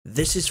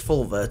This is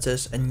Full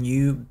Virtus, a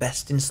new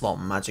best in slot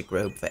magic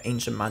robe for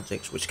ancient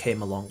magics which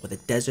came along with a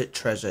Desert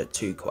Treasure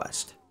 2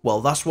 quest.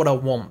 Well, that's what I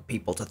want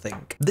people to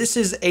think. This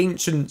is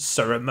ancient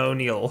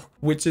ceremonial,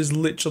 which is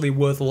literally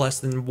worth less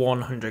than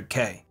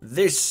 100k.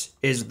 This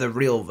is the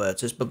real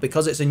Virtus, but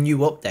because it's a new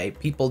update,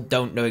 people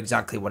don't know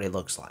exactly what it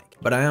looks like.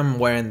 But I am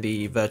wearing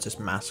the Virtus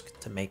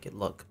mask to make it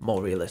look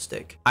more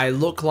realistic. I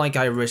look like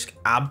I risk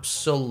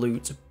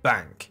absolute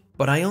bank,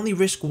 but I only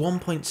risk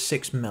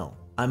 1.6 mil.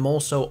 I'm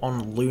also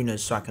on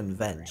Lunas so I can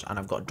venge, and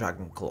I've got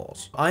Dragon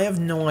Claws. I have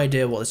no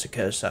idea what this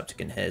Pkers scepter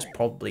can hit. It's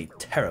probably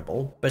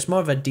terrible, but it's more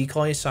of a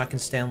decoy so I can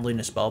stay on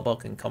Luna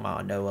Spellbook and come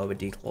out of nowhere with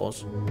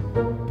D-Claws.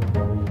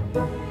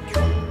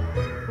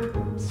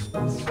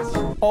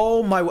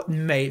 Oh my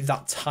mate,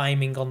 that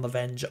timing on the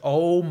venge.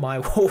 Oh my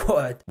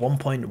word.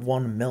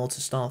 1.1 mil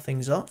to start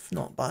things off.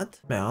 Not bad.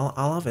 Mate,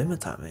 I'll have him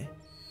attack me.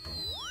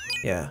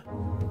 Yeah.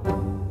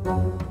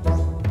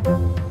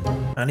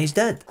 And he's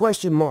dead.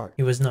 Question mark.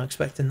 He was not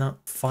expecting that.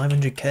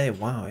 500k.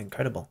 Wow,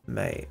 incredible.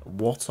 Mate,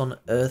 what on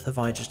earth have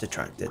I just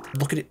attracted?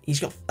 Look at it. He's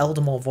got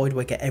Eldermore,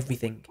 Voidwaker,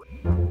 everything.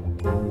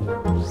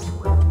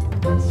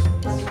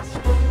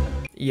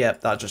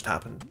 Yep, that just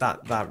happened.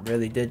 That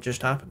really did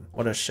just happen.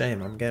 What a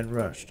shame. I'm getting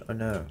rushed. I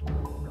know.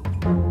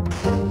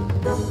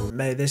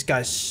 Mate, this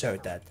guy's so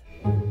dead.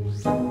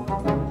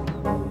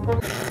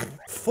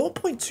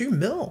 4.2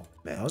 mil.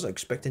 Man, I was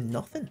expecting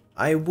nothing.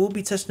 I will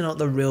be testing out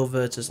the real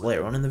Virtus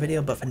later on in the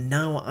video, but for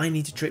now, I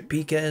need to trick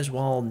Pkers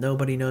while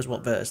nobody knows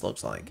what Virtus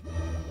looks like.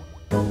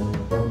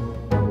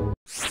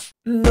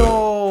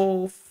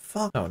 No!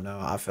 Fuck. Oh no,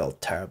 I feel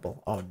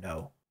terrible. Oh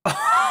no.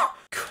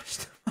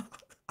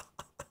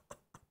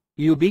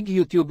 You big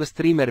YouTube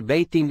streamer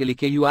baitingly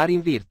che you are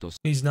in Virtus.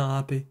 He's not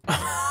happy.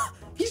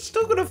 He's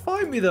still gonna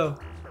fight me though.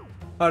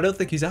 I don't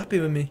think he's happy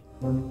with me.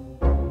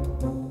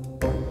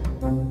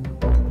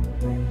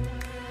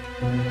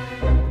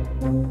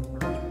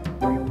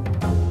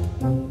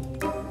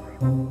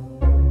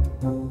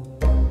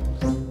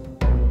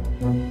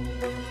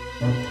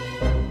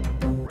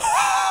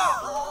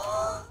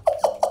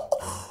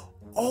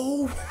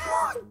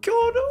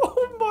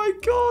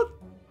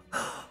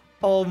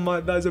 Oh my,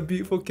 that's a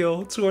beautiful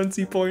kill.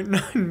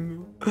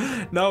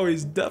 20.9. Now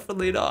he's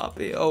definitely not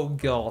happy. Oh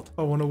god.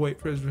 I want to wait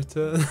for his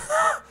return.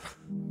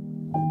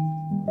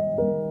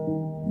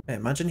 Hey,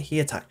 imagine he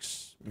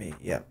attacks me.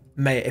 Yeah.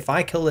 Mate, if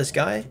I kill this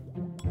guy...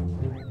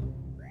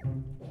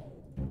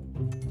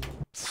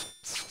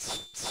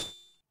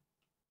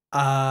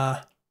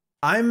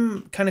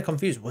 I'm kind of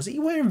confused. Was he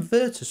wearing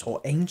Virtus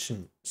or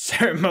ancient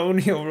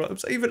ceremonial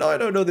robes? Even I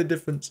don't know the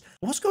difference.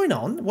 What's going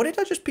on? What did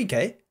I just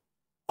PK?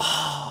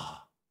 Ah.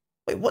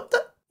 Wait, what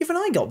the? Even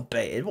I got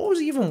baited. What was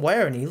he even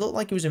wearing? He looked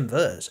like he was in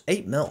verse.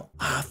 8 mil.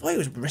 I thought he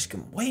was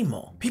risking way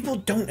more. People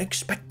don't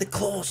expect the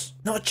claws.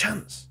 Not a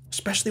chance.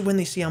 Especially when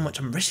they see how much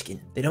I'm risking.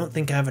 They don't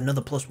think I have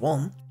another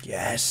 +1.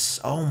 Yes.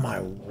 Oh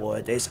my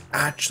word. It's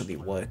actually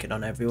working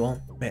on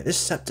everyone. Mate, this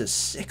scepter's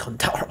sick on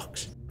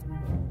Darox.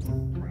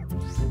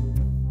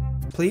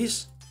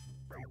 Please?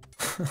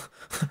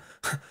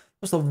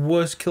 That's the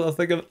worst kill I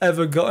think I've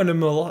ever gotten in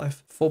my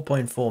life.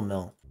 4.4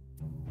 mil.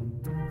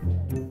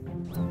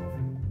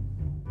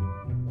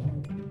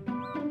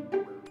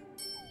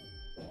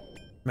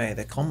 Mate,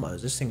 the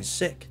combos, this thing's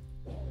sick.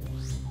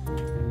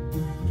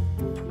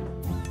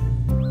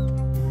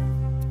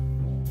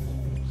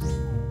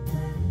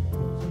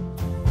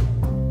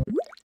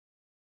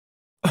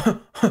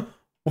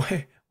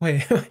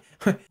 wait.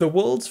 The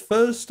world's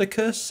first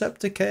Pkers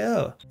scepter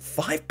KO.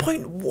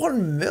 5.1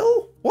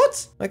 mil?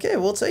 What? Okay,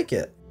 we'll take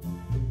it.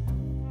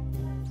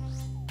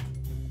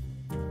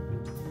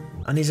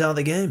 And he's out of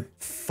the game.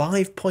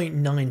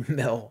 5.9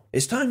 mil.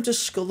 It's time to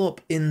skull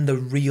up in the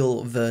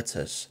real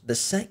Virtus. The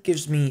set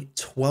gives me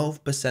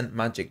 12%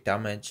 magic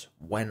damage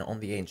when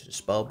on the Ancient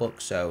Spellbook,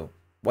 so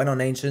when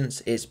on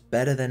Ancients, it's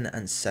better than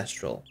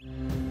Ancestral.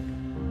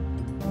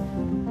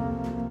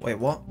 Wait,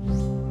 what?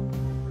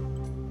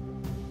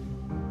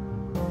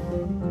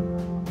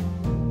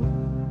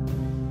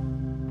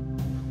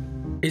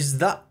 Is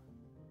that...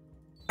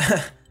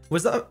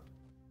 Was that...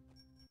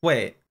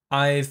 Wait,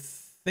 I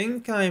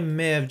think I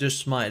may have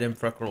just smited him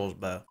for a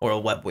crossbow or a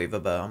web weaver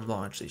bow. I'm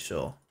not actually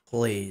sure.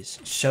 Please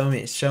show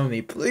me,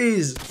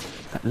 please.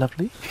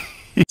 Lovely.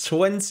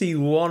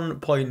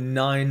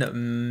 21.9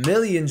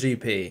 million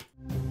GP.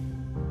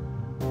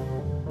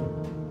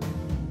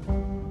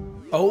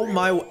 Oh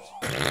my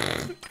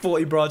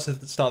 40 broads to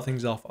start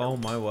things off. Oh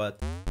my word.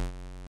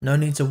 No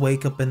need to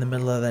wake up in the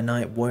middle of the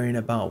night worrying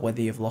about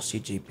whether you've lost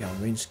your GP on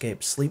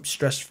RuneScape. Sleep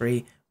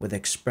stress-free with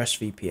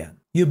ExpressVPN.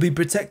 You'll be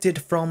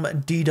protected from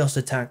DDoS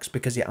attacks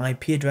because your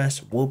IP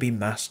address will be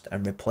masked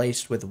and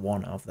replaced with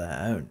one of their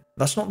own.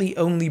 That's not the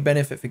only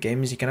benefit for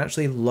gamers. You can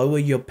actually lower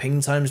your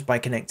ping times by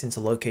connecting to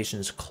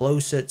locations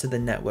closer to the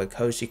network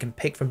host you can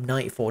pick from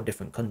 94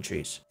 different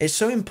countries. It's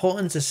so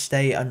important to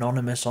stay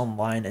anonymous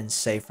online and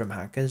safe from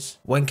hackers.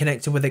 When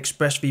connected with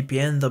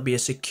ExpressVPN, there'll be a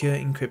secure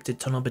encrypted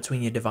tunnel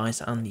between your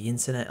device and the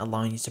internet,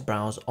 allowing you to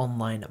browse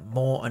online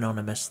more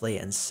anonymously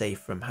and safe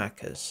from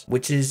hackers,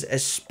 which is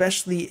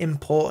especially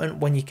important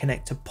when you connect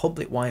connect to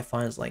public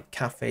Wi-Fi's like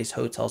cafes,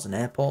 hotels, and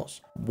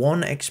airports.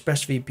 One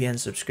ExpressVPN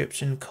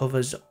subscription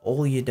covers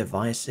all your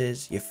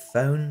devices, your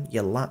phone,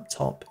 your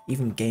laptop,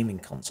 even gaming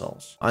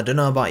consoles. I don't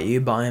know about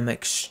you, but I am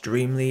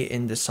extremely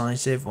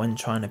indecisive when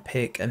trying to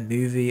pick a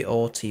movie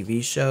or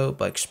TV show,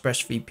 but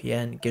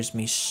ExpressVPN gives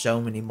me so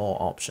many more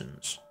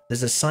options.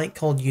 There's a site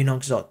called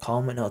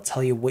unogs.com and it'll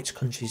tell you which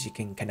countries you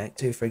can connect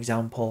to. For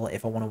example,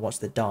 if I want to watch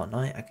The Dark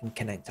Knight, I can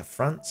connect to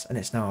France and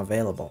it's now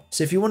available.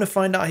 So if you want to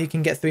find out how you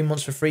can get 3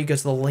 months for free, go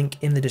to the link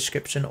in the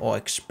description or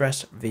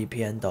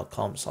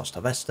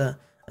expressvpn.com/torvesta.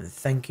 And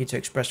thank you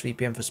to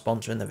ExpressVPN for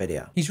sponsoring the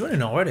video. He's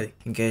running already.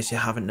 In case you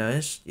haven't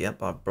noticed,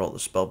 yep, I brought the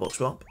spellbook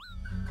swap.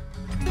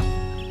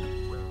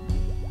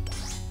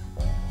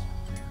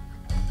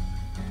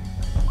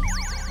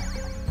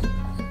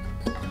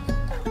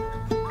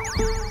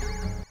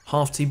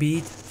 Half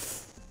TB.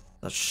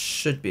 That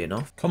should be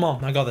enough. Come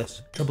on, I got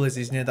this. Trouble is,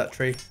 he's near that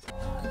tree.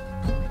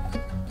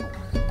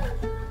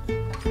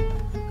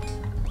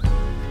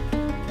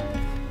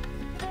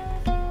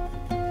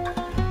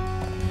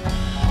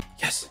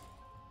 Yes.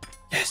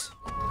 Yes.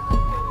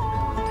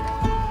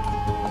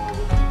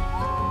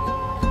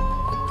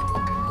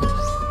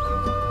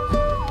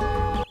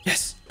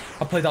 Yes.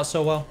 I played that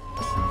so well.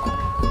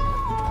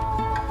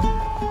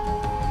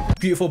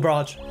 Beautiful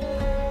barrage.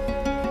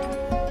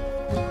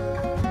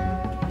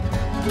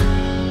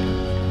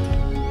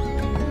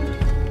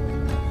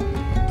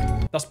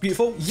 That's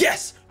beautiful.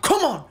 Yes!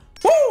 Come on!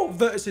 Woo!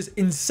 Virtus is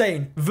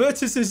insane.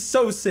 Virtus is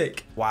so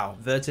sick. Wow,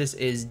 Virtus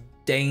is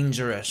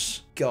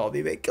dangerous. God,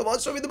 baby. Come on,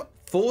 show me the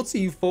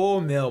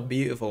 44 mil.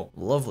 Beautiful.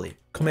 Lovely.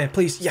 Come here,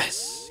 please.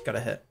 Yes! Got a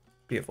hit.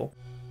 Beautiful.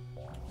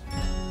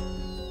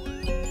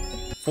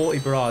 40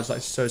 barrage.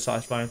 That's so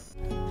satisfying.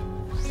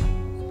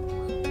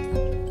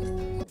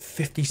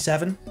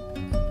 57.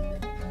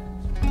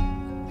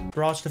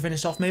 Barrage to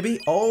finish off, maybe?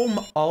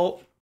 Oh.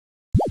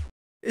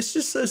 It's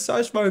just so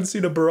satisfying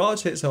seeing a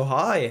barrage hit so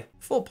high.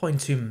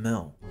 4.2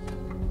 mil.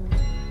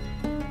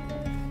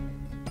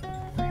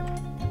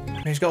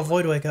 He's got a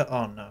Void Waker.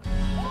 Oh no.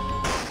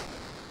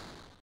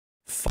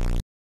 Fuck.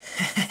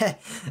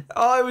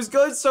 Oh, it was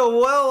going so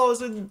well. I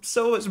was in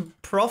so much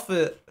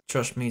profit.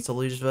 Trust me to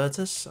lose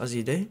Virtus, as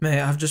you do.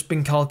 Mate, I've just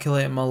been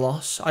calculating my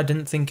loss. I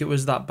didn't think it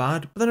was that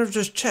bad. But then I've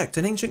just checked.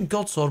 An Ancient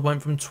Godsword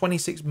went from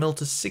 26 mil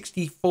to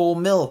 64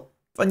 mil.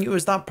 If I knew it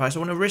was that price, I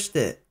wouldn't have risked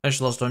it. I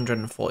just lost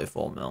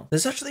 144 mil.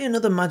 There's actually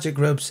another magic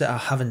robe set I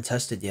haven't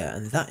tested yet,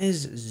 and that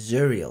is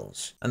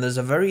Zuriel's. And there's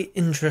a very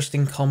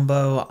interesting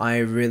combo I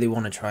really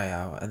want to try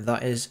out, and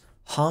that is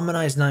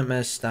Harmonized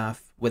Nightmare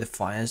Staff with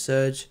Fire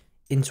Surge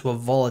into a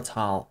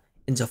Volatile,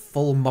 into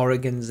full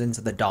Morrigans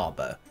into the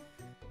Darbo.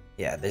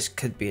 Yeah, this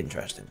could be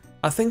interesting.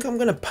 I think I'm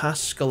going to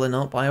pass Sculling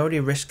up. I already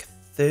risked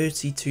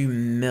 32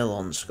 mil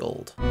on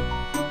Scald.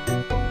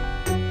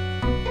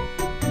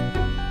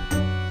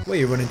 Where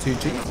are you running to,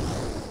 Chief?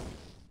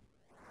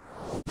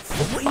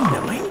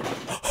 49?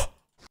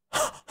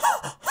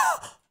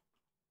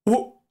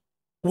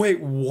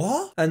 Wait,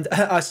 what? And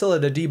I still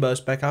had a debo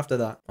spec after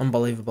that.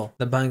 Unbelievable.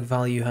 The bank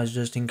value has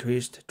just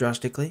increased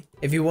drastically.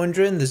 If you're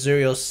wondering, the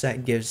Zuriel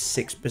set gives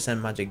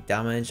 6% magic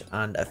damage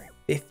and a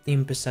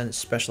 15%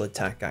 special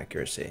attack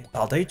accuracy.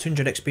 I'll do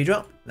 200 XP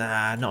drop.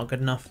 Nah, not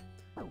good enough.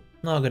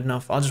 Not good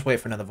enough. I'll just wait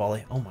for another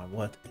volley. Oh my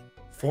word.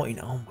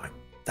 49. Oh my.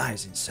 That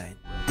is insane.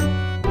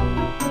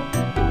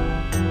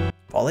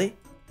 Volley?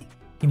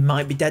 He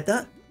might be dead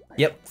there.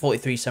 Yep,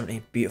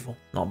 43.70. Beautiful.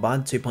 Not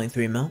bad.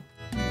 2.3 mil.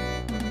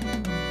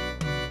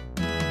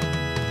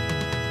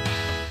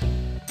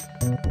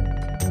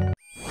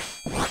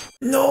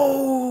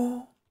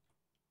 No!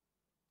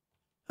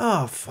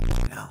 Oh, fuck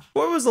hell.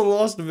 Where was the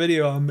last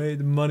video I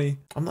made money?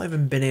 I've not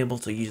even been able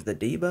to use the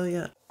debo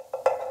yet.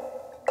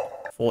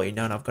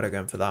 49, I've got to go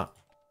in for that.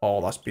 Oh,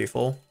 that's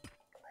beautiful.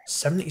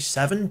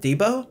 77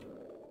 debo?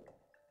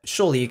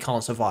 Surely you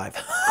can't survive.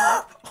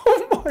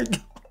 Oh my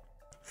god.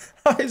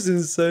 That is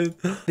insane.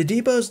 The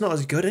debo's not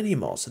as good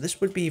anymore, so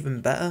this would be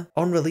even better.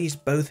 On release,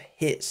 both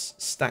hits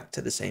stacked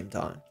at the same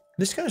time.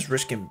 This guy's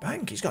risking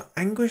bank. He's got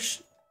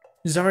Anguish,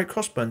 Zarek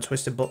Crossbow, and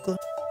Twisted Buckler.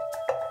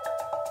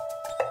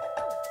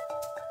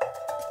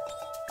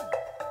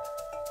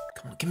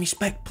 Come on, give me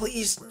spec,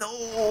 please.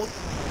 No.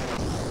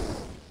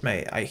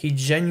 Mate, he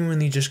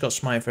genuinely just got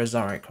smite for a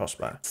Zarek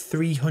Crossbow.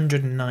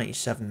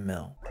 397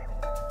 mil.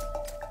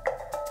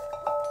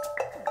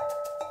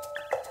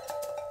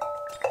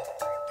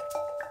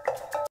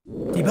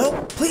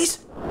 Debo, please.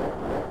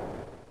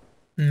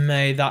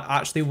 Mate, that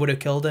actually would have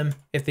killed him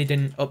if they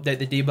didn't update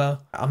the debo.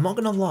 I'm not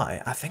gonna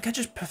lie, I think I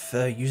just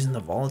prefer using the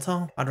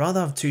volatile. I'd rather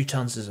have 2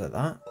 chances at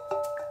that.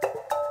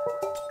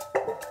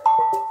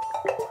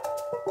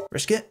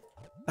 Risk it.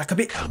 That could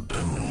be.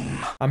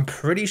 Kaboom. I'm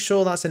pretty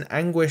sure that's an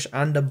Anguish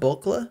and a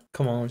Buckler.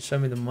 Come on, show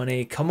me the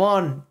money. Come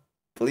on,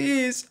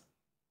 please.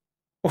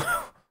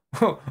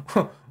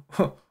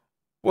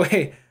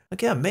 Wait.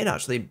 Okay, I made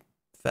actually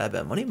a fair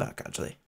bit of money back actually.